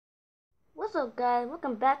What's up, guys?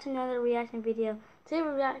 Welcome back to another reaction video. Today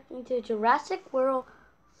we're reacting to Jurassic World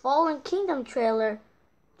Fallen Kingdom trailer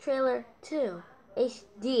 2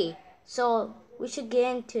 HD. So we should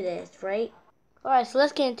get into this, right? Alright, so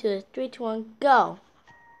let's get into it. 3, 2, 1, go!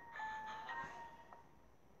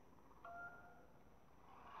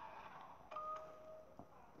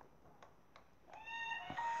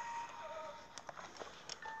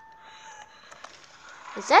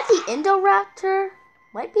 Is that the Indoraptor?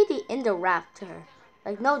 Might be the Indoraptor.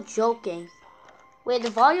 Like, no joking. Wait, the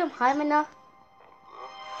volume high enough?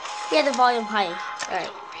 Yeah, the volume high. Alright. I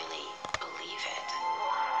don't really believe it.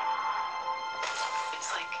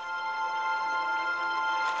 It's like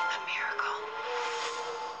a miracle.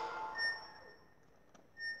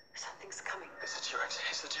 Something's coming. It's a T-Rex.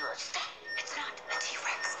 It's a T-Rex. It's not a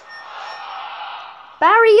T-Rex.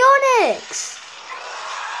 Baryonyx!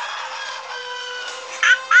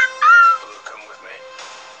 Blue, come with me.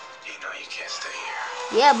 You know you can't stay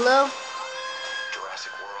here. Yeah, Blue.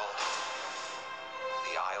 Jurassic World.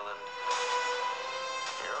 The island.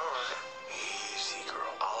 You're alright. Easy,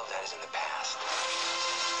 girl. All of that is in the past.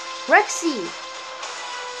 Rexy!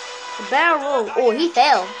 The barrel. Oh, he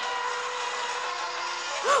fell.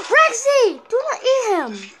 Rexy! Do not eat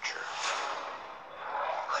him! Future.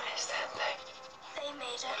 What is that thing? They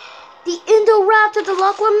made it. The Indoraptor, the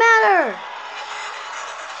luck will matter!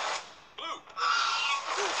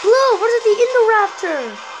 Blue, what is the Indoraptor?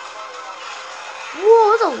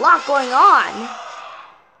 Whoa, there's a lot going on.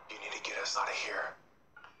 You need to get us out of here.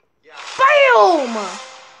 BAM!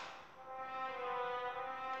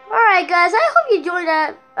 Alright guys, I hope you enjoyed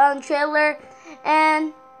that trailer.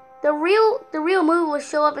 And the real movie will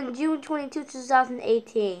show up in June 22,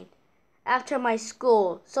 2018. After my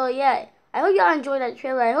school. So yeah, I hope y'all enjoyed that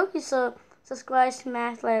trailer. I hope you subscribe,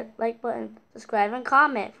 smash that like button, subscribe, and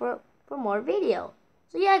comment for more video.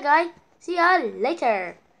 So yeah guys, see y'all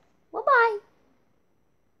later. Bye bye.